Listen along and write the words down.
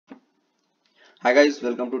Hi guys,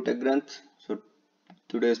 welcome to thetechgranth. So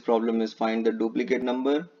today's problem is find the duplicate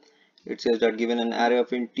number. It says that given an array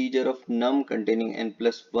of integer of num containing n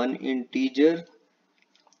plus 1 integer,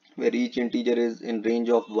 where each integer is in range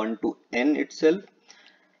of 1 to n itself,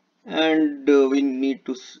 and we need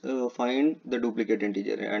to find the duplicate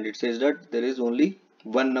integer, and it says that there is only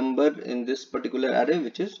one number in this particular array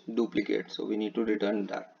which is duplicate, so we need to return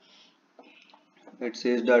that. It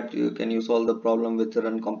says that can you solve the problem with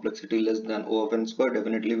run complexity less than O of n square.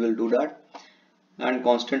 Definitely we'll do that. And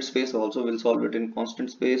constant space also, will solve it in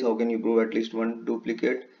constant space. How can you prove at least one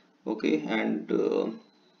duplicate? Okay, and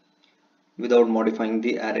without modifying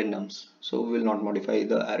the array nums, so we will not modify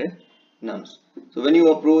the array nums. So when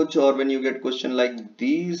you approach or when you get question like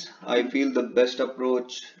these, I feel the best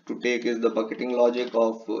approach to take is the bucketing logic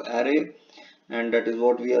of array, and that is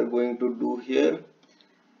what we are going to do here.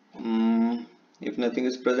 If nothing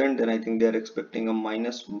is present, then I think they are expecting a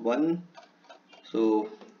 -1, so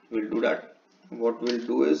we'll do that. What we'll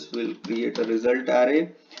do is we'll create a result array,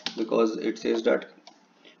 because it says that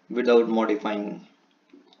without modifying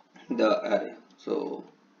the array. So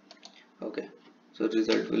okay, so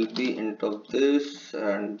result will be int of this,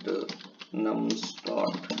 and nums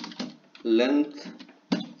dot length.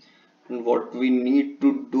 And what we need to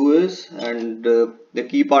do is, and the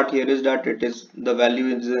key part here is that it is the value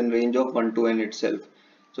is in range of 1 to n itself,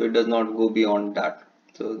 so it does not go beyond that.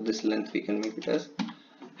 So this length we can make it as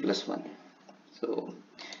 +1. So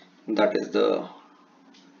that is the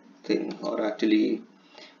thing, or actually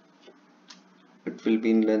it will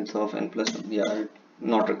be in length of n plus 1. Yeah,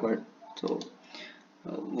 not required. So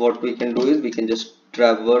what we can do is we can just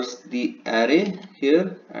traverse the array here,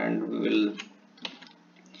 and we will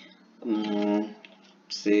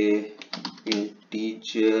say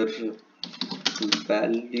integer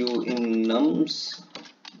value in nums,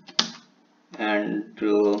 and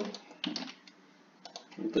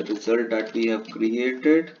the result that we have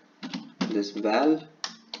created, this val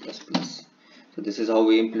plus plus. So this is how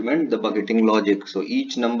we implement the bucketing logic. So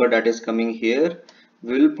each number that is coming here,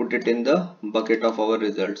 we'll put it in the bucket of our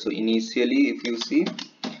result. So initially, if you see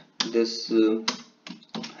this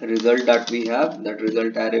result that we have, that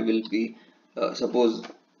result array will be suppose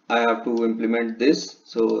I have to implement this,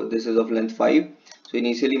 so this is of length 5. So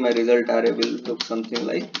initially my result array will look something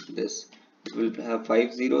like this. It will have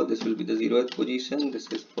 5 0. This will be the 0th position, this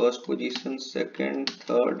is first position, second,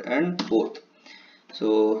 third, and fourth.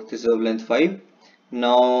 So this is of length 5.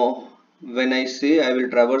 Now when I say I will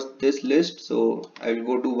traverse this list, so I will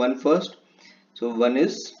go to 1 first. So 1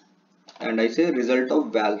 is, and I say result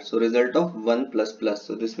of val, so result of 1 plus plus,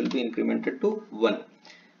 so this will be incremented to 1.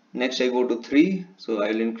 Next I go to 3, so I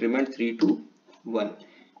will increment 3 to 1.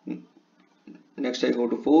 Next I go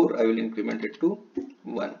to 4, I will increment it to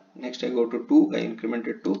 1. Next I go to 2, I increment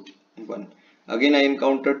it to 1. Again I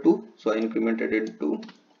encounter 2, so I incremented it to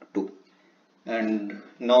 2. And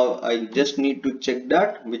now I just need to check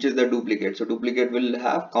that which is the duplicate. So duplicate will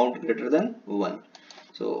have count greater than 1.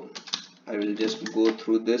 So I will just go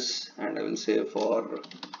through this, and I will say for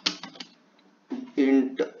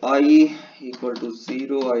int I equal to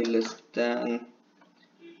 0, I less than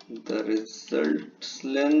the results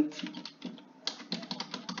length,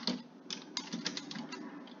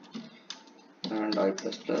 and I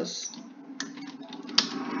plus plus.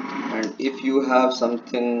 And if you have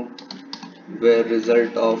something where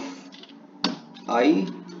result of I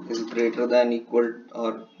is greater than equal,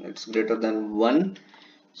 or it's greater than 1,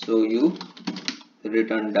 so you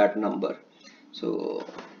return that number. So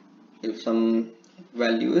if some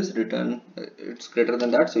value is return, it's greater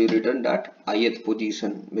than that, so you return that ith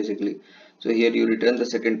position basically. So here you return the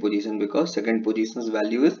second position, because second position's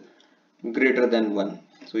value is greater than 1,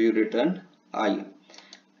 so you return I.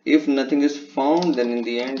 If nothing is found, then in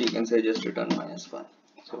the end you can say just return -1.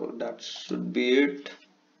 So that should be it.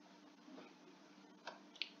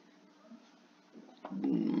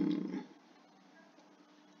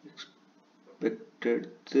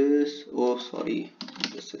 Expected this, oh sorry,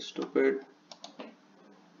 this is stupid.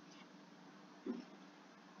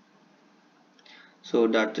 So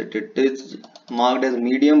that's it. It is marked as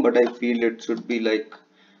medium, but I feel it should be like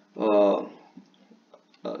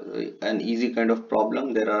an easy kind of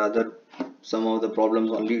problem. There are some of the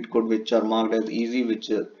problems on Leetcode which are marked as easy, which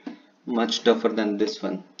are much tougher than this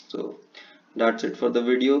one. So that's it for the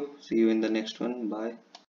video. See you in the next one. Bye.